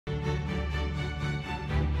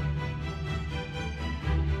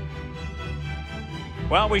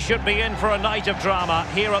Well, we should be in for a night of drama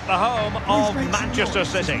here at the home of Manchester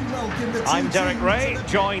City. I'm Derek Ray,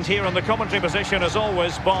 joined here in the commentary position as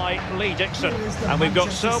always by Lee Dixon. And we've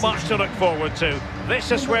got so much to look forward to.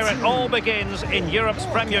 This is where it all begins in Europe's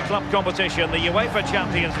Premier Club competition, the UEFA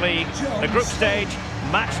Champions League, the group stage,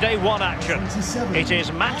 match day 1 action. It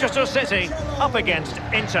is Manchester City up against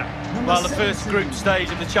Inter. Well, the first group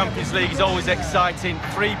stage of the Champions League is always exciting.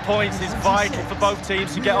 3 points is vital for both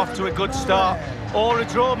teams to get off to a good start. Or a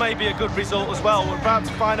draw may be a good result as well. We're about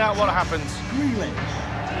to find out what happens. Grealish.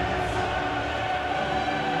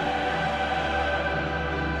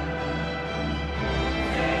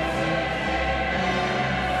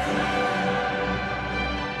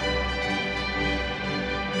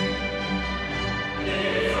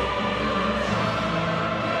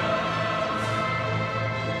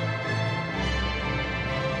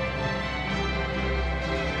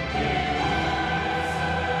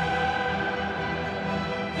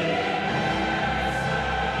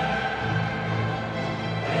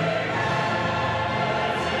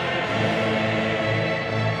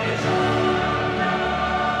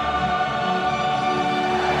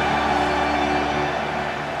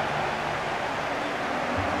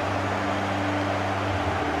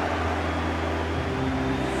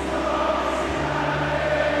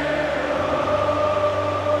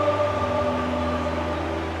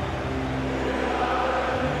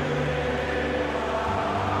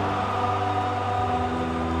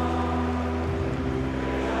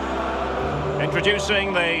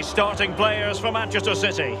 Introducing the starting players for Manchester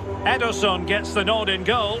City. Ederson gets the nod in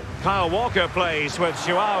goal. Kyle Walker plays with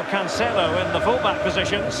Joao Cancelo in the fullback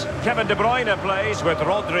positions. Kevin De Bruyne plays with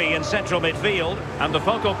Rodri in central midfield. And the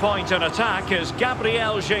focal point in attack is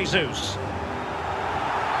Gabriel Jesus.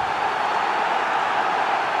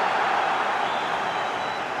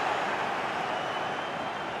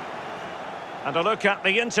 And a look at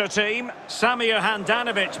the Inter team. Samir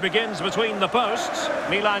Handanovic begins between the posts.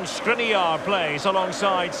 Milan Skriniar plays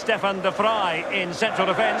alongside Stefan de Vrij in central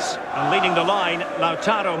defence. And leading the line,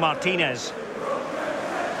 Lautaro Martinez.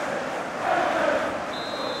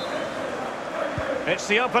 It's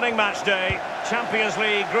the opening match day. Champions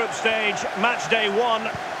League group stage, match day 1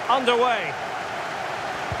 underway.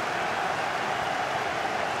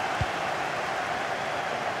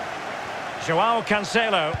 Joao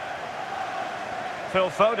Cancelo. Phil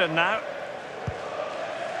Foden now.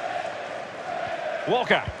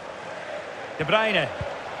 Walker. De Bruyne.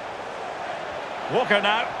 Walker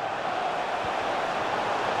now.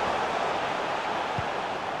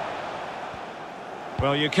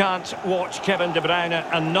 Well, you can't watch Kevin De Bruyne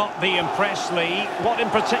and not be impressed, Lee. What in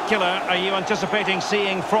particular are you anticipating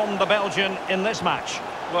seeing from the Belgian in this match?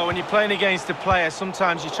 Well, when you're playing against a player,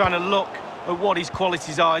 sometimes you're trying to look at what his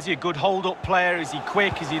qualities are. Is he a good hold-up player? Is he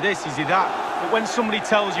quick? Is he this? Is he that? But when somebody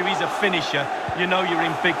tells you he's a finisher, you know you're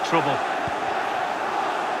in big trouble.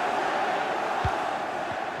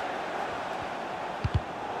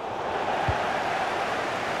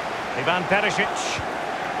 Ivan Perisic.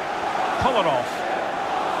 Kolarov.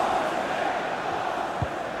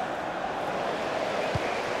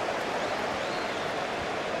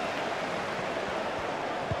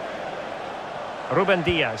 Ruben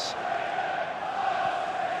Diaz.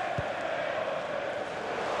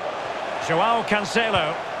 Joao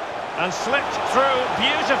Cancelo, and slipped through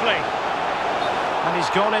beautifully. And he's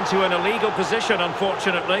gone into an illegal position,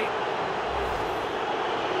 unfortunately.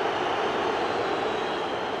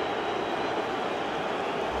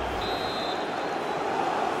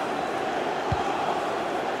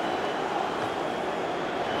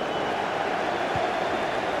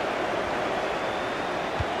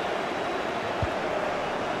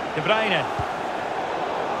 De Bruyne.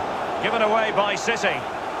 Given away by City.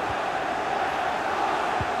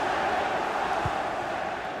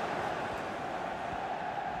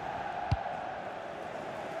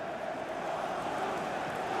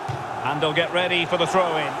 And they'll get ready for the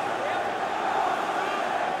throw-in.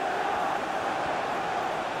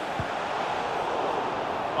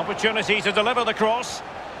 Opportunity to deliver the cross.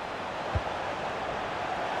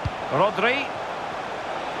 Rodri.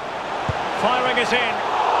 Firing it in.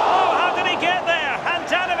 Oh, how did he get there?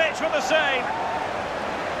 Handanovic with the save.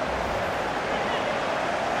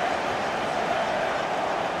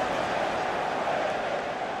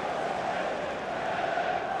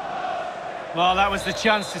 Well, that was the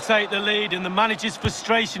chance to take the lead, and the manager's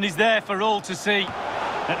frustration is there for all to see. It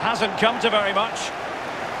hasn't come to very much.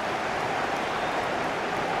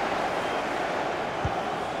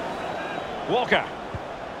 Walker.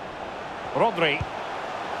 Rodri.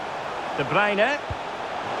 De Bruyne.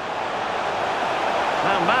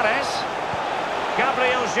 Now Mahrez.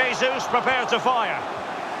 Gabriel Jesus prepared to fire.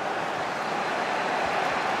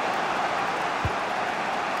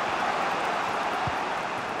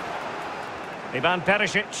 Ivan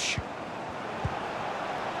Perisic.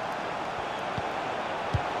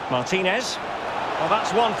 Martinez. Well,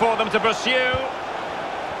 that's one for them to pursue.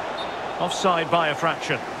 Offside by a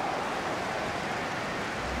fraction.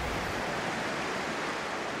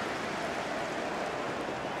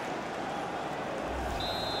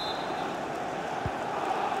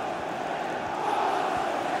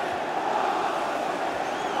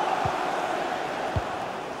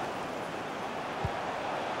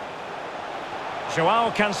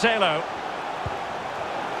 João Cancelo.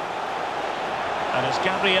 And it's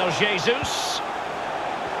Gabriel Jesus.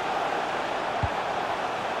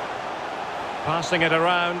 Passing it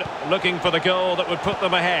around, looking for the goal that would put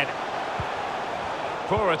them ahead.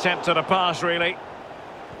 Poor attempt at a pass, really.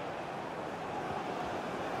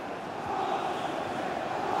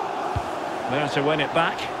 There to win it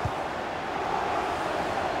back.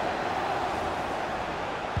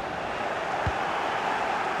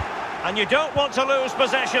 And you don't want to lose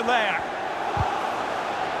possession there.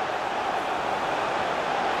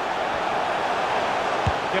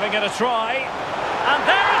 Giving it a try. And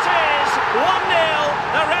there it is! 1-0.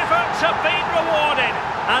 Their efforts have been rewarded.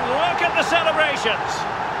 And look at the celebrations.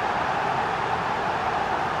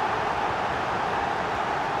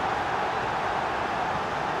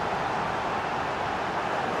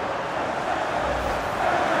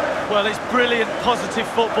 Well, it's brilliant, positive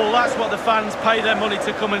football. That's what the fans pay their money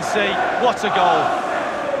to come and see. What a goal.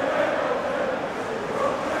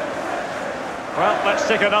 Well, let's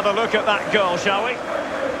take another look at that goal, shall we?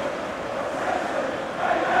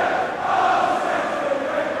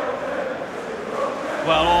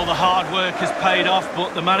 Well, all the hard work has paid off,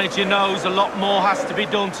 but the manager knows a lot more has to be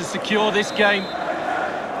done to secure this game.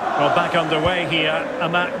 Well, back underway here,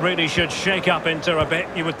 and that really should shake up Inter a bit,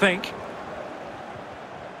 you would think.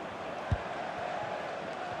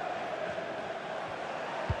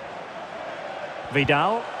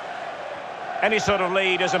 Vidal. Any sort of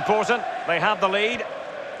lead is important. They have the lead.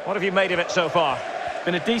 What have you made of it so far?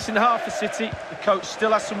 Been a decent half for City. The coach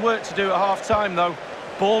still has some work to do at half-time, though.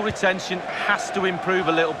 Ball retention has to improve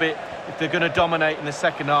a little bit if they're going to dominate in the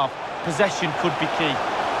second half. Possession could be key.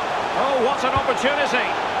 Oh, what an opportunity!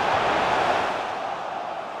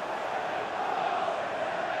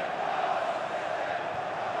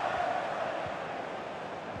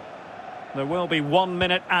 There will be 1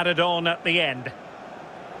 minute added on at the end.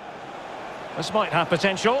 This might have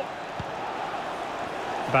potential.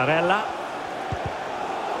 Barella.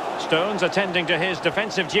 Stones attending to his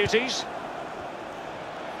defensive duties.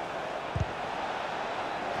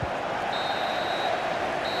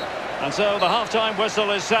 And so the half-time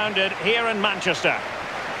whistle is sounded here in Manchester.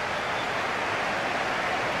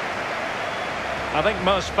 I think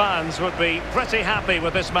most fans would be pretty happy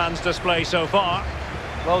with this man's display so far.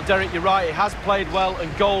 Well, Derek, you're right. He has played well,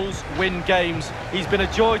 and goals win games. He's been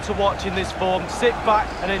a joy to watch in this form. Sit back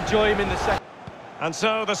and enjoy him in the second. And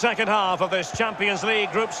so the second half of this Champions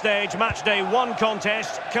League group stage matchday 1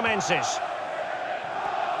 contest commences.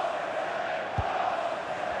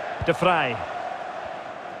 De Vrij.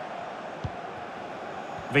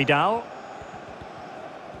 Vidal.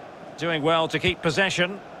 Doing well to keep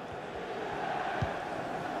possession.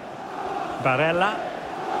 Barella.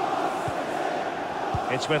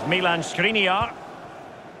 It's with Milan Skriniar.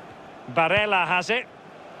 Barella has it.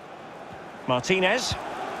 Martinez.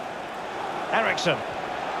 Eriksson.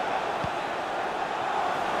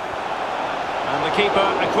 And the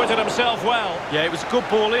keeper acquitted himself well. Yeah, it was a good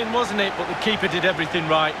ball in, wasn't it? But the keeper did everything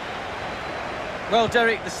right. Well,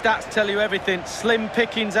 Derek, the stats tell you everything. Slim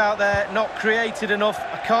pickings out there, not created enough.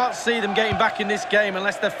 I can't see them getting back in this game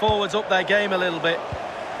unless their forwards up their game a little bit.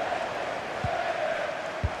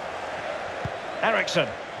 Eriksson.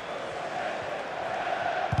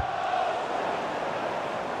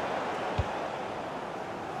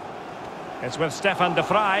 It's with Stefan De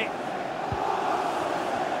Vrij.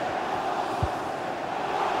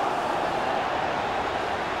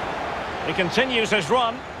 He continues his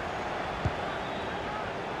run.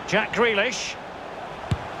 Jack Grealish.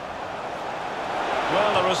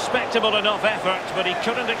 Well, a respectable enough effort, but he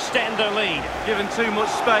couldn't extend their lead. Given too much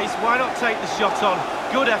space, why not take the shot on?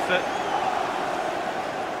 Good effort.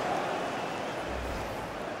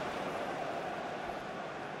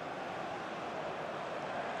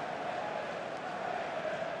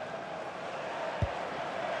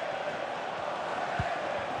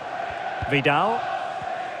 Vidal.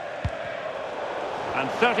 And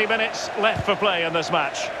 30 minutes left for play in this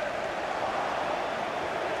match.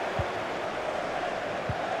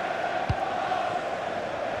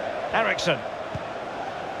 Eriksson.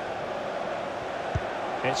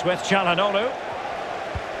 It's with Çalhanoğlu.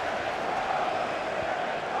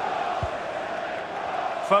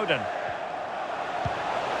 Foden.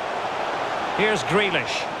 Here's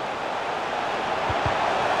Grealish.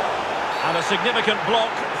 And a significant block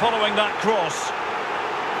following that cross.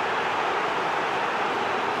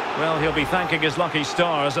 Well, he'll be thanking his lucky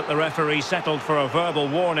stars that the referee settled for a verbal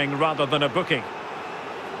warning rather than a booking.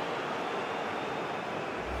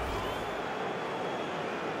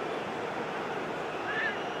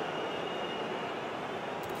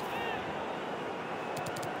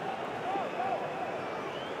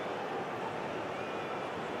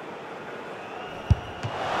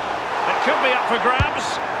 It could be up for grabs.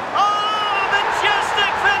 Oh,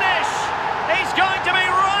 majestic finish! He's going to be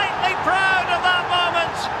rightly proud of that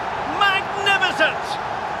moment. Magnificent!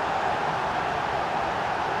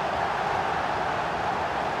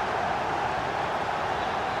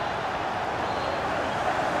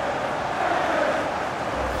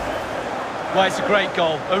 Well, it's a great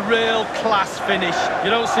goal, a real class finish.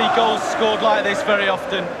 You don't see goals scored like this very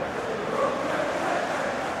often.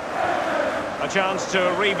 A chance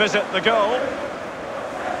to revisit the goal.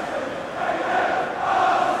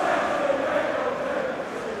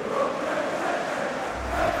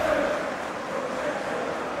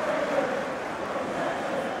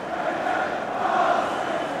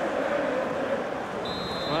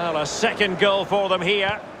 Well, a second goal for them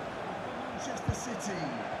here. Manchester City,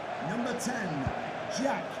 number 10,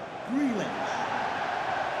 Jack Grealish.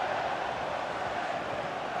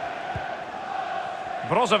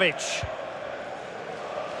 Brozovic.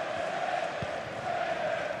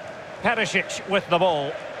 Perisic with the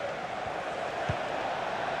ball.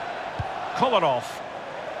 Kolarov.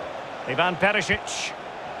 Ivan Perisic.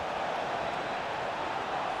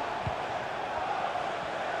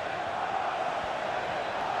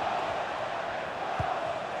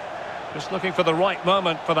 Just looking for the right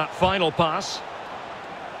moment for that final pass.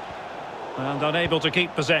 And unable to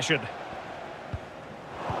keep possession.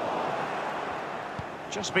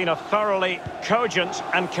 Just been a thoroughly cogent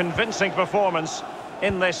and convincing performance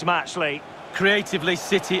in this match, Lee. Creatively,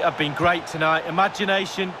 City have been great tonight.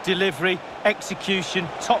 Imagination, delivery, execution,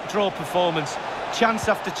 top draw performance. Chance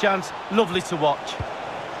after chance, lovely to watch.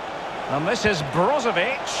 And this is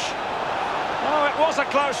Brozovic. Oh, it was a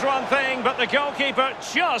close run thing, but the goalkeeper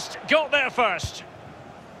just got there first.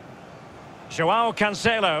 Joao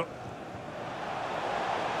Cancelo.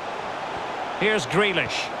 Here's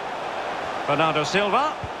Grealish. Bernardo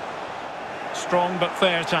Silva. Strong but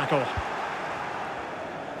fair tackle.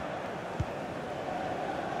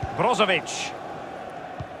 Brozovic.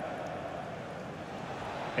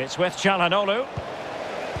 It's with Çalhanoğlu.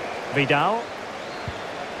 Vidal.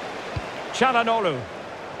 Çalhanoğlu.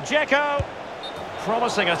 Dzeko.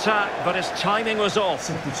 Promising attack, but his timing was off.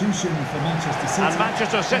 Substitution for Manchester City. And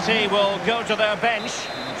Manchester City will go to their bench.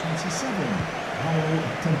 27, Harold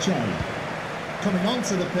Tanchel. Coming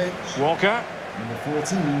onto the pitch. Walker. Number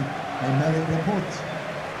 14, Emile Laporte.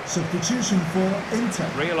 Substitution for Inter.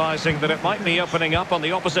 Realising that it might be opening up on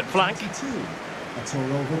the opposite flank. 22,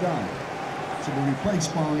 Arturo Vidal. To be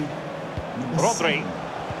replaced by number Rodri.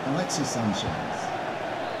 7, Alexis Sanchez.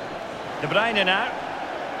 De Bruyne now.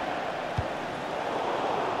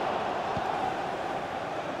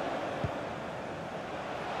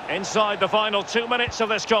 Inside the final 2 minutes of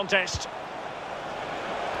this contest.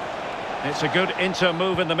 It's a good Inter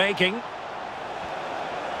move in the making.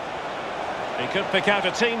 He could pick out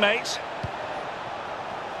a teammate.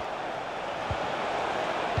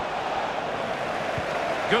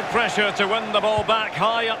 Good pressure to win the ball back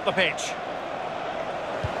high up the pitch.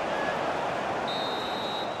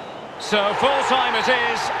 So full-time it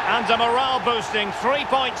is, and a morale-boosting 3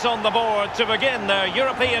 points on the board to begin their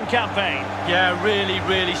European campaign. Yeah,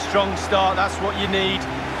 really strong start, that's what you need.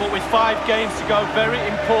 But with 5 games to go, very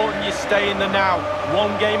important you stay in the now.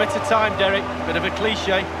 One game at a time, Derek. Bit of a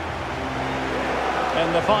cliche.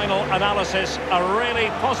 In the final analysis, a really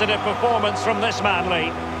positive performance from this man,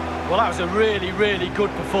 Lee. Well, that was a really good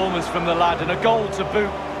performance from the lad, and a goal to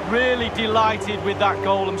boot. Really delighted with that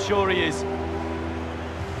goal, I'm sure he is.